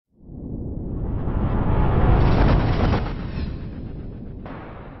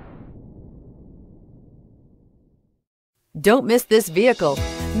Don't miss this vehicle.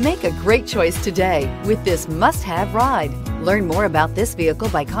 Make a great choice today with this must-have ride. Learn more about this vehicle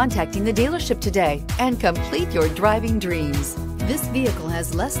by contacting the dealership today and complete your driving dreams. This vehicle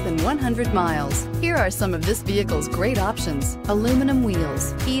has less than 100 miles. Here are some of this vehicle's great options: aluminum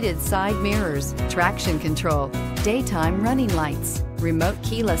wheels, heated side mirrors, traction control, daytime running lights, remote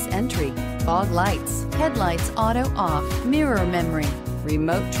keyless entry, fog lights, headlights auto off, mirror memory,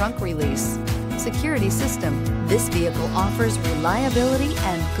 remote trunk release, security system. This vehicle offers reliability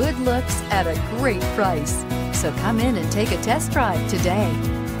and good looks at a great price. So come in and take a test drive today.